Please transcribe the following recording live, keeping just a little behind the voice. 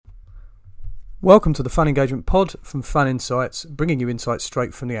Welcome to the Fan Engagement Pod from Fan Insights, bringing you insights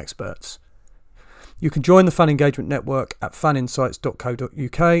straight from the experts. You can join the Fan Engagement Network at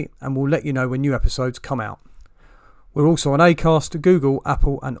faninsights.co.uk and we'll let you know when new episodes come out. We're also on Acast, Google,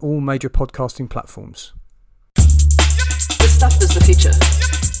 Apple and all major podcasting platforms. This stuff is the future.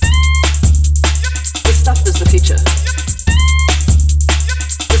 This stuff is the future.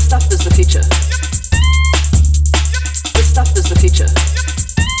 This stuff is the future. This stuff is the future.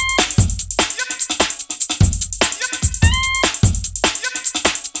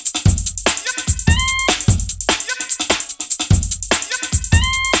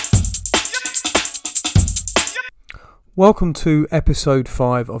 Welcome to episode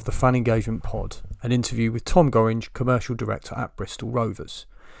 5 of the Fan Engagement Pod, an interview with Tom Gorringe, Commercial Director at Bristol Rovers.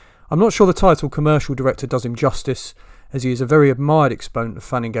 I'm not sure the title Commercial Director does him justice, as he is a very admired exponent of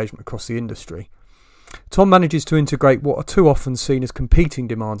fan engagement across the industry. Tom manages to integrate what are too often seen as competing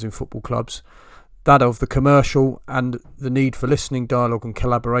demands in football clubs, that of the commercial and the need for listening, dialogue and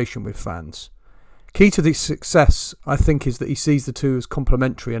collaboration with fans. Key to this success, I think, is that he sees the two as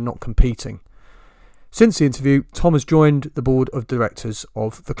complementary and not competing. Since the interview, Tom has joined the board of directors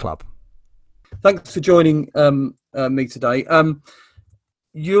of the club. Thanks for joining me today.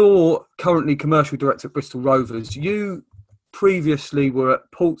 You're currently commercial director at Bristol Rovers. You previously were at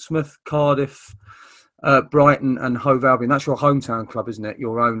Portsmouth, Cardiff, Brighton and Hove Albion. That's your hometown club, isn't it?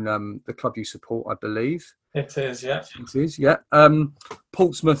 Your own, the club you support, I believe. It is, yeah. It is, yeah.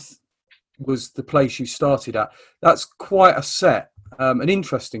 Portsmouth was the place you started at. That's quite a set, an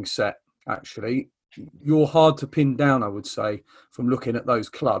interesting set, actually. You're hard to pin down, I would say, from looking at those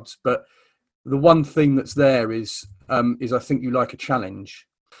clubs. But the one thing that's there is I think you like a challenge.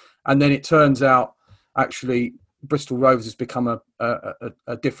 And then it turns out, actually, Bristol Rovers has become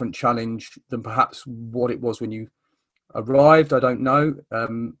a different challenge than perhaps what it was when you arrived. I don't know.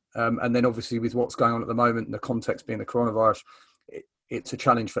 And then obviously with what's going on at the moment, and the context being the coronavirus, it's a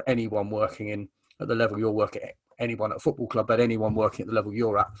challenge for anyone working in at the level you're working at, anyone at a football club, but anyone working at the level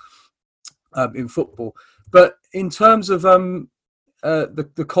you're at. In football, but in terms of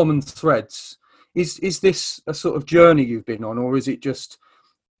the common threads, is this a sort of journey you've been on, or is it just,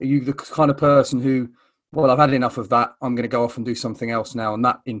 are you the kind of person who, well, I've had enough of that, I'm going to go off and do something else now, and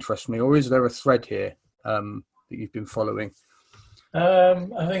that interests me, or is there a thread here that you've been following?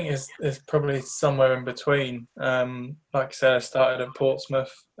 I think it's probably somewhere in between. Like I said, I started at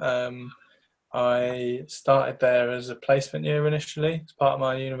Portsmouth. I started there as a placement year initially, as part of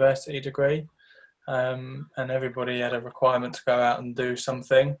my university degree, and everybody had a requirement to go out and do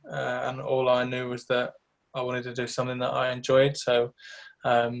something, and all I knew was that I wanted to do something that I enjoyed, so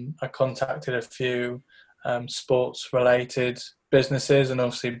I contacted a few sports-related businesses, and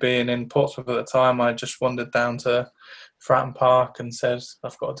obviously being in Portsmouth at the time, I just wandered down to Fratton Park and said,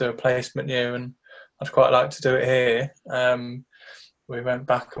 I've got to do a placement year and I'd quite like to do it here. We went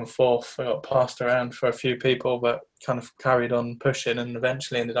back and forth. I got passed around for a few people, but kind of carried on pushing and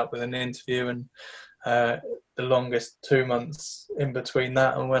eventually ended up with an interview. And the longest 2 months in between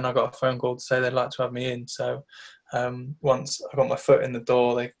that and when I got a phone call to say they'd like to have me in. So once I got my foot in the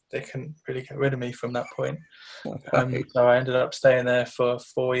door, they couldn't really get rid of me from that point. Okay. So I ended up staying there for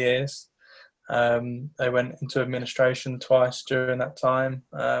 4 years. They went into administration twice during that time,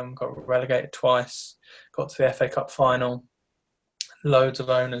 got relegated twice, got to the FA Cup final. Loads of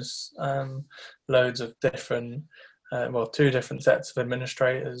owners, loads of different, two different sets of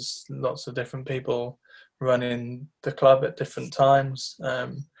administrators, lots of different people running the club at different times.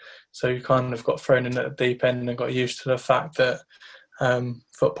 So you kind of got thrown in at the deep end and got used to the fact that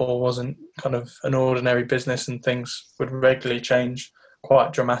football wasn't kind of an ordinary business and things would regularly change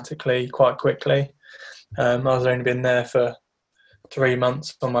quite dramatically, quite quickly. I was only been there for 3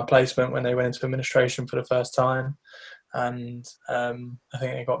 months on my placement when they went into administration for the first time. And I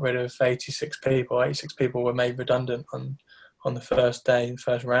think they got rid of 86 people. 86 people were made redundant on the first day, the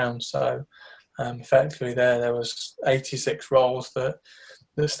first round. So effectively there was 86 roles that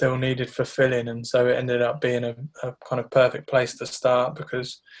still needed fulfilling. And so it ended up being a kind of perfect place to start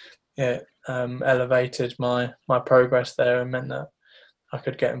because it elevated my progress there and meant that I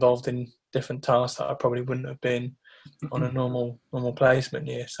could get involved in different tasks that I probably wouldn't have been on a normal placement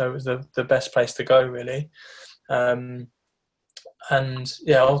year. So it was the best place to go, really. And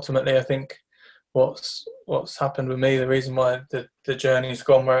yeah, ultimately, I think what's happened with me, the reason why the journey's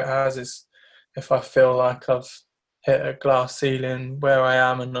gone where it has, is if I feel like I've hit a glass ceiling where I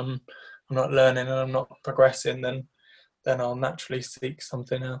am and I'm not learning and I'm not progressing, then I'll naturally seek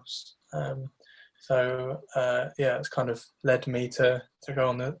something else. It's kind of led me to go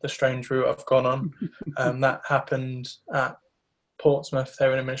on the strange route I've gone on. That happened at Portsmouth. They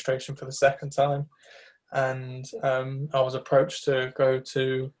were in administration for the second time, and I was approached to go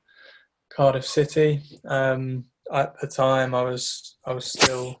to Cardiff City. At the time, I was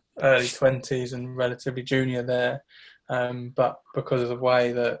still early 20s and relatively junior there. But because of the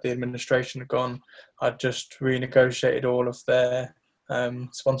way that the administration had gone, I'd just renegotiated all of their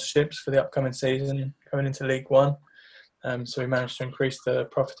sponsorships for the upcoming season, going into League One. So we managed to increase the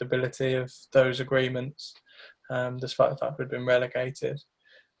profitability of those agreements, despite the fact we'd been relegated.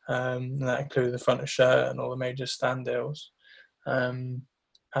 And that included the front of shirt and all the major stand deals. And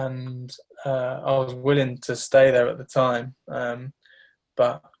I was willing to stay there at the time,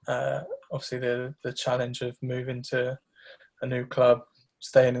 but obviously the challenge of moving to a new club,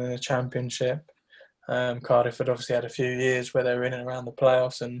 staying in the Championship. Cardiff had obviously had a few years where they were in and around the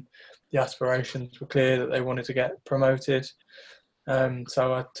playoffs, and the aspirations were clear that they wanted to get promoted.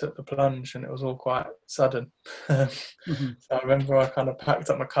 So I took the plunge, and it was all quite sudden. Mm-hmm. So I remember I kind of packed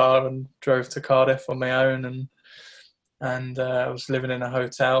up my car and drove to Cardiff on my own, and I was living in a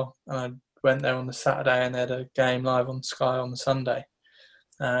hotel, and I went there on the Saturday, and they had a game live on Sky on the Sunday.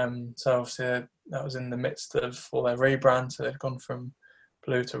 So obviously that was in the midst of all their rebrand, so they'd gone from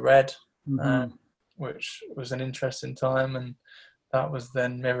blue to red, Mm-hmm. Which was an interesting time, and that was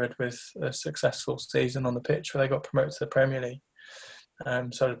then mirrored with a successful season on the pitch where they got promoted to the Premier League. So it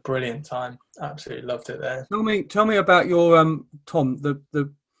was a brilliant time. Absolutely loved it there. Tell me about your Tom.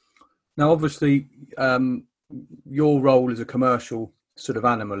 Now obviously your role as a commercial sort of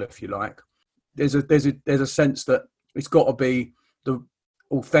animal, if you like. There's a sense that it's got to be the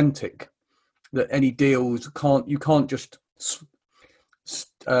authentic. That any deals you can't just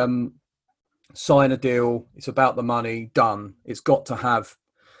sign a deal. It's about the money. Done. It's got to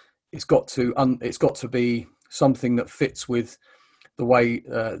be something that fits with the way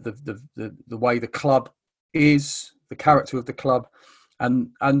the way the club is, the character of the club,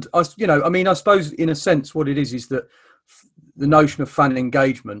 and I suppose in a sense what it is that the notion of fan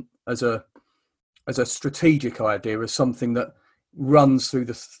engagement as a strategic idea is something that runs through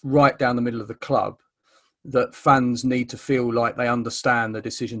right down the middle of the club, that fans need to feel like they understand the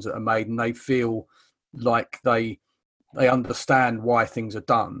decisions that are made, and they feel like they understand why things are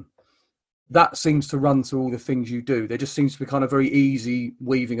done. That seems to run through all the things you do. There just seems to be kind of very easy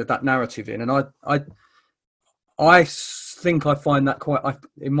weaving of that narrative in, and I think I find that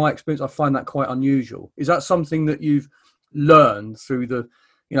in my experience, I find that quite unusual. Is that something that you've learned through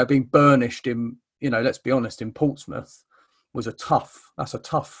being burnished in, let's be honest, in Portsmouth that's a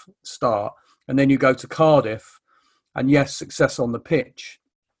tough start. And then you go to Cardiff, and yes, success on the pitch,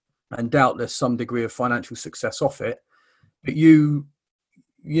 and doubtless some degree of financial success off it. But you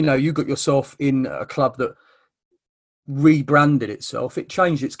got yourself in a club that rebranded itself. It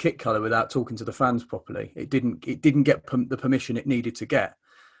changed its kit colour without talking to the fans properly. It didn't get the permission it needed to get.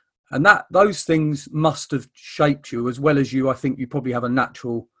 And those things must have shaped you as well as you. I think you probably have a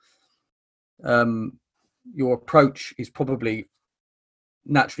natural, your approach is probably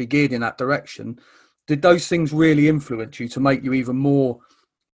naturally geared in that direction. Did those things really influence you to make you even more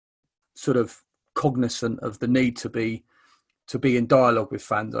sort of cognizant of the need to be in dialogue with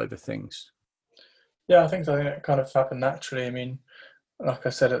fans over things? Yeah, I think so. I think it kind of happened naturally. I mean, like I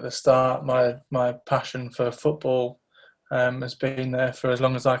said at the start, my passion for football has been there for as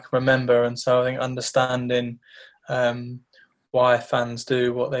long as I can remember, and so I think understanding why fans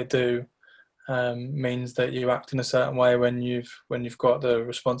do what they do means that you act in a certain way when you've got the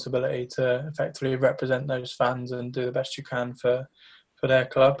responsibility to effectively represent those fans and do the best you can for their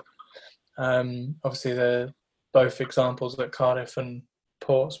club. Obviously, both examples at Cardiff and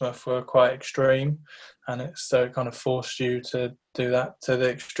Portsmouth were quite extreme, and it's kind of forced you to do that to the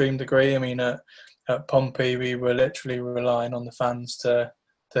extreme degree. I mean, at Pompey, we were literally relying on the fans to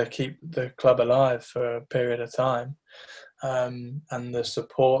keep the club alive for a period of time. And the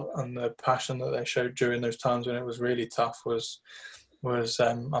support and the passion that they showed during those times when it was really tough was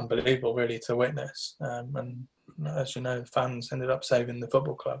unbelievable, really, to witness. And as you know, the fans ended up saving the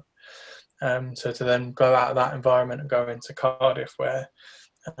football club. So to then go out of that environment and go into Cardiff, where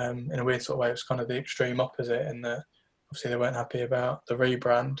in a weird sort of way it was kind of the extreme opposite, in that obviously they weren't happy about the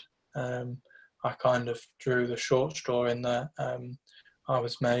rebrand. I kind of drew the short straw in that I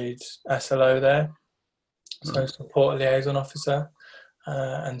was made SLO there. So support liaison officer,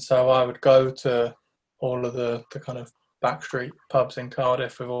 and so I would go to all of the kind of backstreet pubs in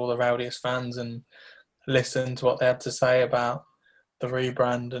Cardiff with all the rowdiest fans and listen to what they had to say about the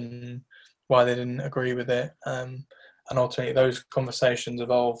rebrand and why they didn't agree with it. And ultimately those conversations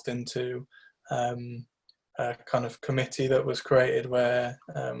evolved into a kind of committee that was created where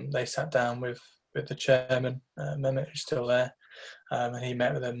they sat down with the chairman, Mehmet, who's still there, and he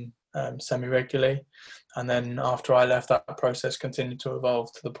met with them semi-regularly. And then after I left, that process continued to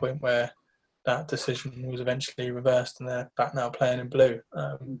evolve to the point where that decision was eventually reversed, and they're back now playing in blue.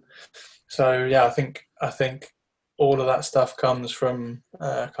 So yeah, I think all of that stuff comes from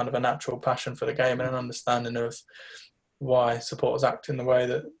kind of a natural passion for the game and an understanding of why supporters act in the way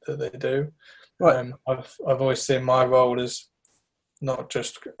that they do. Right. I've always seen my role as not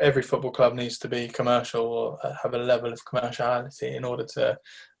just every football club needs to be commercial or have a level of commerciality in order to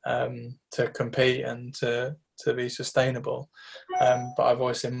compete and to be sustainable. But I've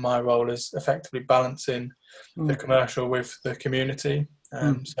always seen my role as effectively balancing the commercial with the community.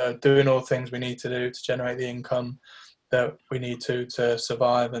 So doing all the things we need to do to generate the income that we need to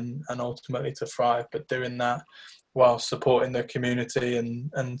survive and ultimately to thrive, but doing that while supporting the community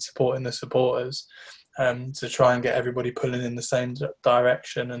and supporting the supporters, to try and get everybody pulling in the same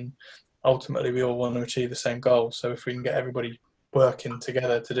direction. And ultimately we all want to achieve the same goal. So if we can get everybody working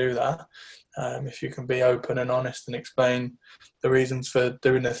together to do that, if you can be open and honest and explain the reasons for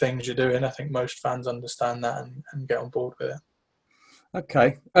doing the things you're doing, I think most fans understand that and get on board with it.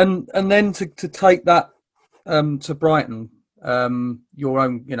 Okay. And then to take that to Brighton, your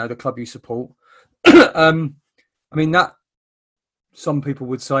own, the club you support. I mean, that some people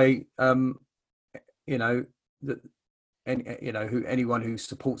would say, that anyone who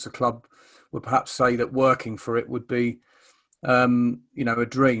supports a club would perhaps say that working for it would be,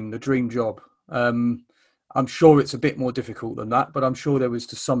 the dream job. I'm sure it's a bit more difficult than that, but I'm sure there was,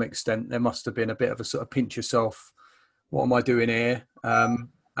 to some extent, there must have been a bit of a sort of pinch yourself. What am I doing here? And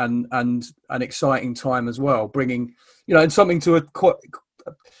an exciting time as well, bringing, and something to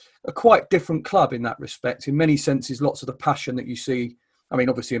a quite different club in that respect. In many senses, lots of the passion that you see, I mean,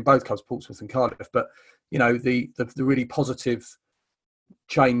 obviously in both clubs, Portsmouth and Cardiff, but, the really positive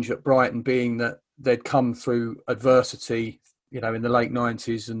change at Brighton being that they'd come through adversity, in the late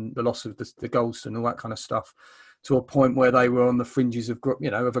 90s and the loss of the Goldston and all that kind of stuff, to a point where they were on the fringes of,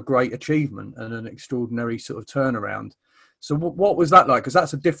 of a great achievement and an extraordinary sort of turnaround. So what was that like? Because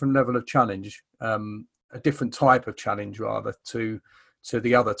that's a different level of challenge, a different type of challenge rather to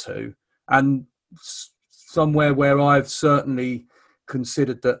the other two. And somewhere where I've certainly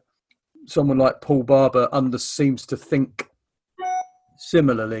considered that someone like Paul Barber seems to think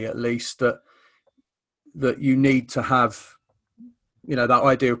similarly, at least, that you need to have, that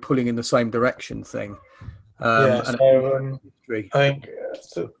idea of pulling in the same direction thing. I think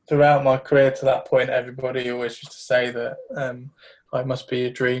throughout my career to that point, everybody always used to say that it must be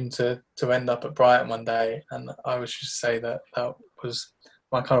a dream to end up at Brighton one day, and I always used to say that was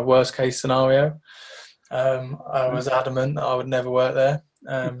my kind of worst case scenario. I was adamant that I would never work there,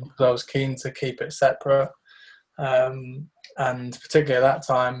 because I was keen to keep it separate. And particularly at that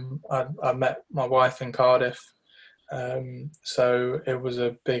time, I met my wife in Cardiff, so it was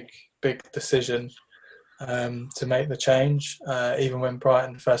a big decision to make the change. Even when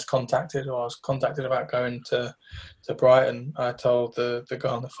Brighton first contacted, or I was contacted about going to Brighton, I told the guy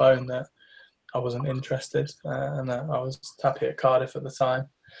on the phone that I wasn't interested, and that I was happy at Cardiff at the time.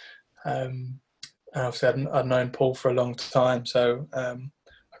 And obviously I'd known Paul for a long time, so I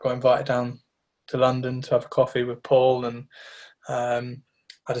got invited down to London to have a coffee with Paul, and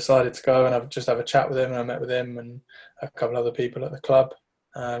I decided to go and have a chat with him, and I met with him and a couple of other people at the club,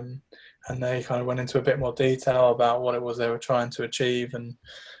 and they kind of went into a bit more detail about what it was they were trying to achieve and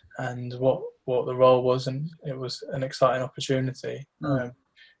what the role was, and it was an exciting opportunity.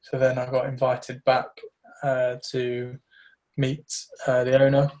 So then I got invited back to meet the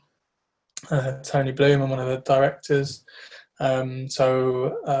owner, Tony Bloom, and one of the directors.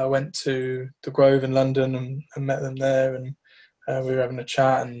 So I went to the Grove in London and met them there, and we were having a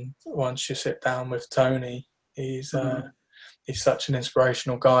chat. And once you sit down with Tony, he's such an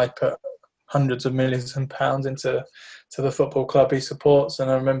inspirational guy. Put hundreds of millions of pounds into the football club he supports.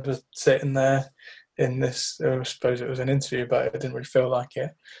 And I remember sitting there in this, I suppose it was an interview, but it didn't really feel like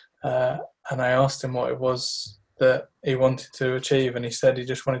it. And I asked him what it was that he wanted to achieve, and he said he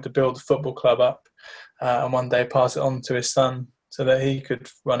just wanted to build the football club up and one day pass it on to his son so that he could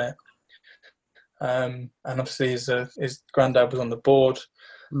run it. And obviously his granddad was on the board,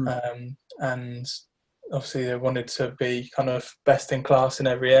 and obviously they wanted to be kind of best in class in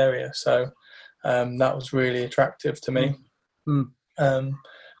every area. So that was really attractive to me.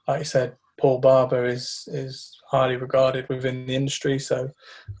 Like you said, Paul Barber is highly regarded within the industry, so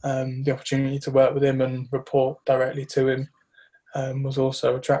the opportunity to work with him and report directly to him was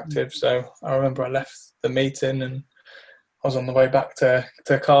also attractive. So I remember I left the meeting and I was on the way back to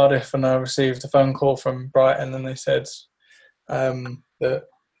Cardiff, and I received a phone call from Brighton, and they said that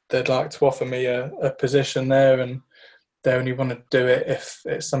they'd like to offer me a position there, and they only want to do it if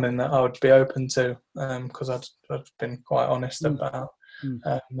it's something that I would be open to, because I'd been quite honest about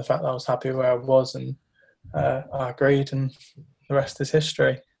the fact that I was happy where I was, and I agreed, and the rest is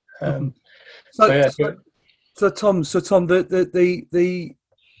history. So yeah. So Tom, the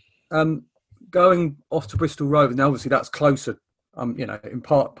going off to Bristol Rovers. Now, obviously, that's closer. In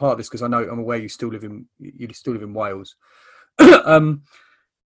part of this because I'm aware you still live in Wales.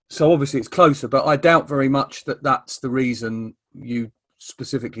 So obviously it's closer, but I doubt very much that that's the reason you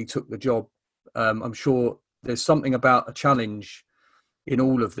specifically took the job. I'm sure there's something about a challenge in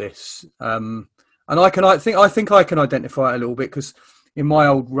all of this, and I think I can identify it a little bit because in my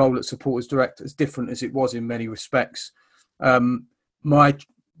old role at supporters director, as different as it was in many respects,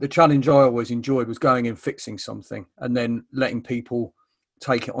 the challenge I always enjoyed was going in, fixing something, and then letting people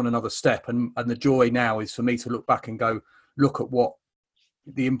take it on another step. And the joy now is for me to look back and go, look at what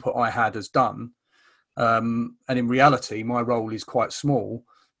the input I had has done. And in reality, my role is quite small,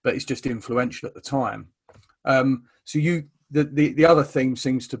 but it's just influential at the time. So the other theme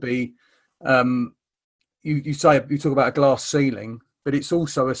seems to be, you talk about a glass ceiling, but it's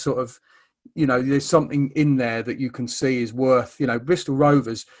also a sort of, there's something in there that you can see is worth, Bristol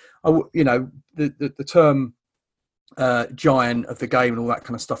Rovers, the term giant of the game and all that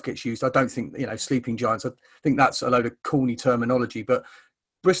kind of stuff gets used. I don't think, sleeping giants, I think that's a load of corny terminology, but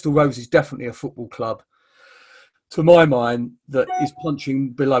Bristol Rovers is definitely a football club, to my mind, that is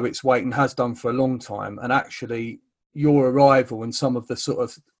punching below its weight and has done for a long time. And actually your arrival and some of the sort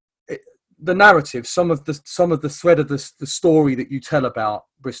of the narrative, some of the thread of the story that you tell about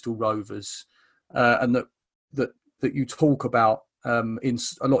Bristol Rovers, and that you talk about in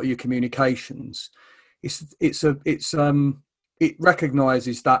a lot of your communications, it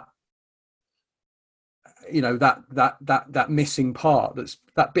recognises that that missing part,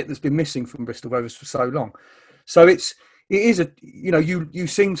 that bit that's been missing from Bristol Rovers for so long. So it is you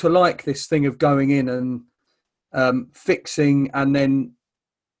seem to like this thing of going in and fixing and then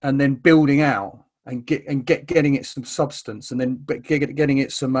building out and getting it some substance, and then getting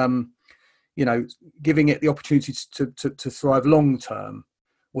it some giving it the opportunity to thrive long term.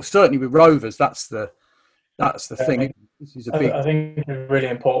 Well, certainly with Rovers, that's the thing. This is I think it's really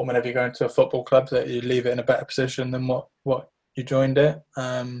important whenever you go into a football club that you leave it in a better position than what you joined it.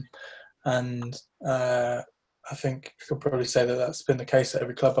 I think you could probably say that that's been the case at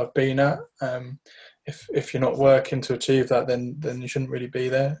every club I've been at. If you're not working to achieve that, then you shouldn't really be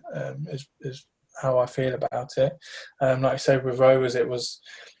there. Is how I feel about it. Like I said, with Rovers, it was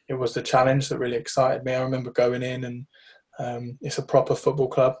the challenge that really excited me. I remember going in and it's a proper football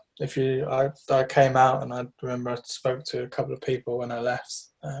club. I came out and I remember I spoke to a couple of people when I left,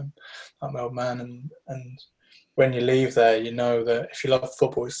 like my old man, and when you leave there, you know that if you love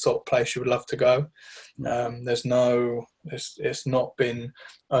football, it's the sort of place you would love to go. It's not been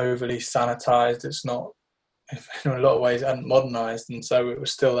overly sanitized. It's not, in a lot of ways, and modernized, and so it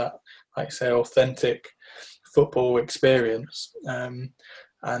was still that, like you say, authentic football experience.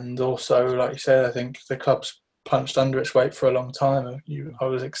 And also, like you said, I think the club's punched under its weight for a long time. I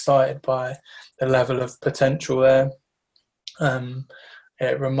was excited by the level of potential there.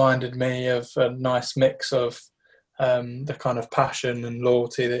 It reminded me of a nice mix of the kind of passion and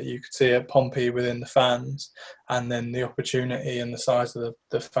loyalty that you could see at Pompey within the fans, and then the opportunity and the size of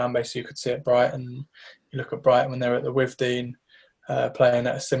the fan base you could see at Brighton. You look at Brighton when they were at the Withdean, playing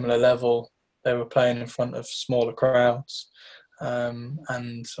at a similar level. They were playing in front of smaller crowds.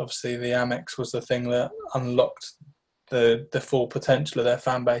 And obviously the Amex was the thing that unlocked the full potential of their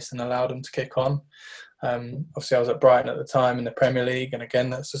fan base and allowed them to kick on. Obviously I was at Brighton at the time in the Premier League, and again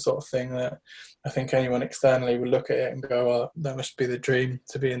that's the sort of thing that I think anyone externally would look at it and go, well, that must be the dream,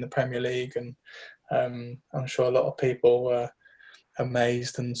 to be in the Premier League. And I'm sure a lot of people were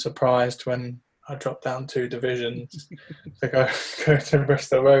amazed and surprised when I dropped down 2 divisions to go to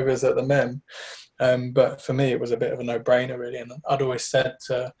Bristol Rovers at the Mem. But for me, it was a bit of a no-brainer, really. And I'd always said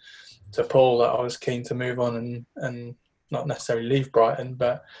to Paul that I was keen to move on and not necessarily leave Brighton,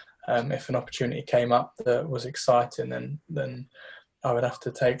 but if an opportunity came up that was exciting, then I would have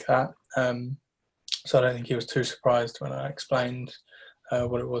to take that. So I don't think he was too surprised when I explained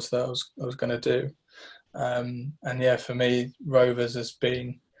what it was that I was going to do. And yeah, for me, Rovers has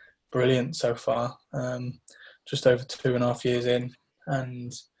been brilliant so far. Just over 2.5 years in,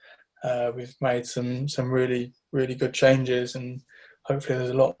 and we've made some really, really good changes, and hopefully there's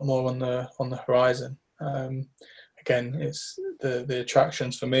a lot more on the horizon. Again, it's the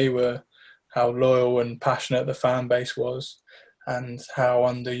attractions for me were how loyal and passionate the fan base was, and how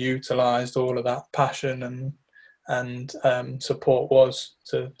underutilised all of that passion and support was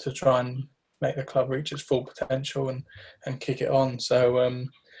to try and make the club reach its full potential and kick it on. So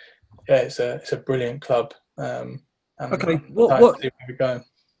yeah, it's a brilliant club. And Okay, I'm excited to see where we go.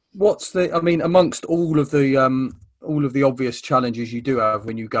 what's the? I mean, amongst all of the obvious challenges you do have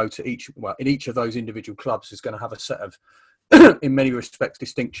when you go to in each of those individual clubs is going to have a set of, in many respects,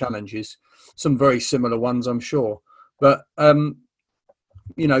 distinct challenges. Some very similar ones, I'm sure. But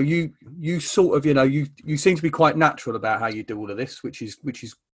you know, you sort of, you know, you seem to be quite natural about how you do all of this, which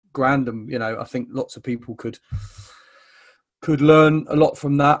is grand, and you know, I think lots of people could learn a lot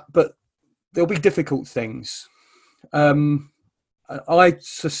from that. But there'll be difficult things. I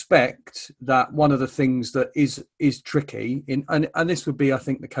suspect that one of the things that is tricky and this would be, I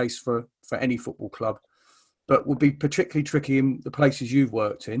think, the case for any football club, but would be particularly tricky in the places you've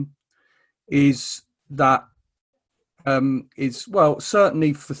worked in, is that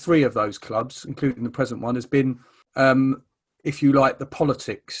certainly for three of those clubs, including the present one, has been, if you like, the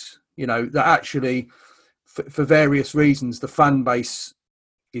politics. You know, that actually, for various reasons, the fan base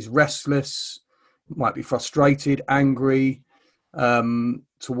is restless, might be frustrated, angry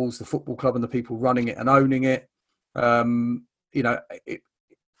towards the football club and the people running it and owning it. You know,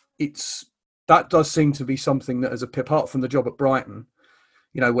 it's that does seem to be something that, apart from the job at Brighton,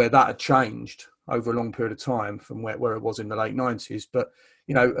 you know, where that had changed over a long period of time from where it was in the late 90s. But,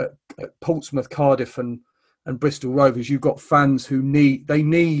 you know, at Portsmouth, Cardiff and Bristol Rovers, you've got fans who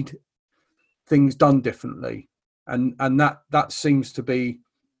need things done differently. And that seems to be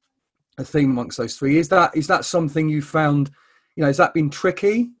a theme amongst those three. Is that something you found, you know, has that been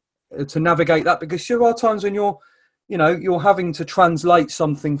tricky to navigate that? Because there are times when you're having to translate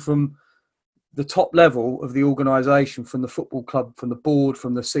something from the top level of the organisation, from the football club, from the board,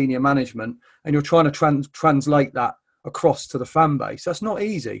 from the senior management, and you're trying to translate that across to the fan base. That's not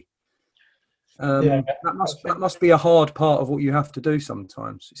easy. That must be a hard part of what you have to do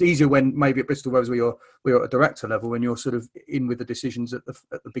sometimes. It's easier when maybe at Bristol Rovers where you're at a director level, when you're sort of in with the decisions at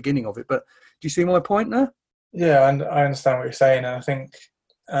the beginning of it. But do you see my point there? Yeah, and I understand what you're saying, and I think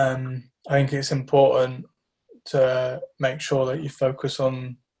it's important to make sure that you focus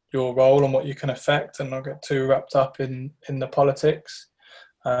on your role and what you can affect, and not get too wrapped up in the politics.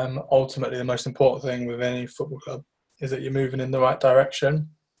 Ultimately, the most important thing with any football club is that you're moving in the right direction.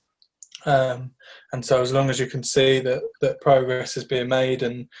 And so as long as you can see that progress is being made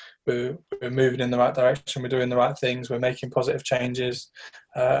and we're moving in the right direction, we're doing the right things, we're making positive changes,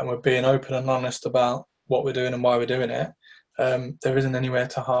 and we're being open and honest about what we're doing and why we're doing it, there isn't anywhere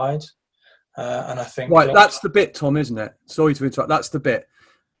to hide. And I think... Right, that's the bit, Tom, isn't it? Sorry to interrupt. That's the bit.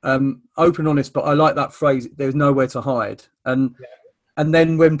 Open and honest, but I like that phrase, there's nowhere to hide. And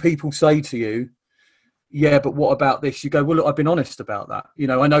then when people say to you, yeah, but what about this? You go, well, look, I've been honest about that. You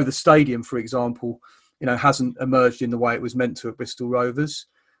know, I know the stadium, for example, you know, hasn't emerged in the way it was meant to at Bristol Rovers.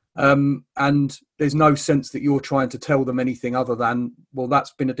 And there's no sense that you're trying to tell them anything other than, well,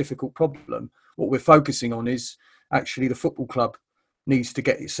 that's been a difficult problem. What we're focusing on is actually the football club needs to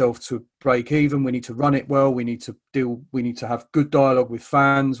get itself to break even. We need to run it well. We need to have good dialogue with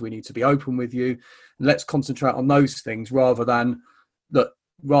fans. We need to be open with you. Let's concentrate on those things rather than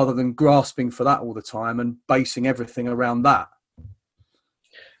grasping for that all the time and basing everything around that.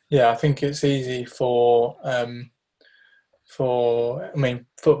 Yeah, I think it's easy football's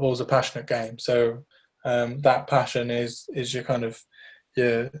a passionate game. So that passion is your kind of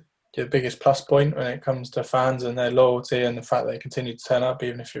your biggest plus point when it comes to fans and their loyalty and the fact that they continue to turn up,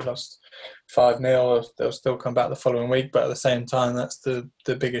 even if you've lost 5-0, they'll still come back the following week. But at the same time, that's the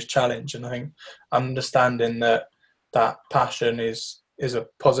biggest challenge. And I think understanding that passion is a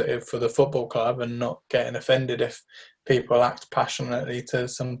positive for the football club and not getting offended if people act passionately to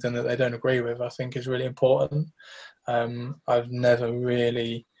something that they don't agree with, I think is really important. I've never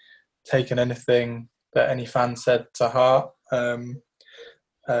really taken anything that any fan said to heart.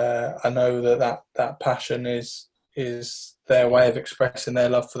 I know that passion is their way of expressing their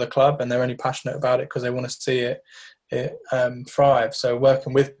love for the club, and they're only passionate about it because they want to see it thrive. So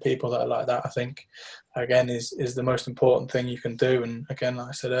working with people that are like that, I think, again, is the most important thing you can do. And again, like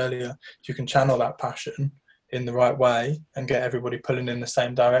I said earlier, if you can channel that passion in the right way and get everybody pulling in the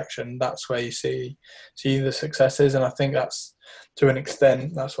same direction, that's where you see the successes. And I think that's, to an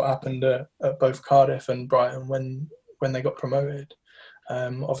extent, that's what happened at both Cardiff and Brighton when they got promoted.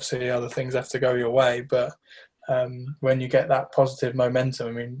 Obviously, other things have to go your way, but when you get that positive momentum,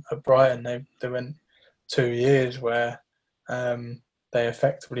 I mean, at Brighton, they went 2 years where they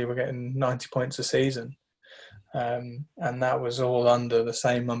effectively were getting 90 points a season. And that was all under the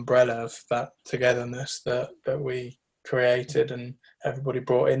same umbrella of that togetherness that we created and everybody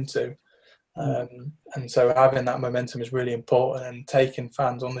brought into. And so having that momentum is really important, and taking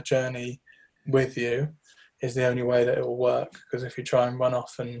fans on the journey with you is the only way that it will work. Because if you try and run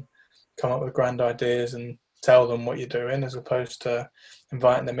off and come up with grand ideas and tell them what you're doing, as opposed to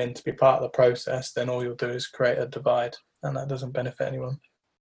inviting them in to be part of the process, then all you'll do is create a divide, and that doesn't benefit anyone.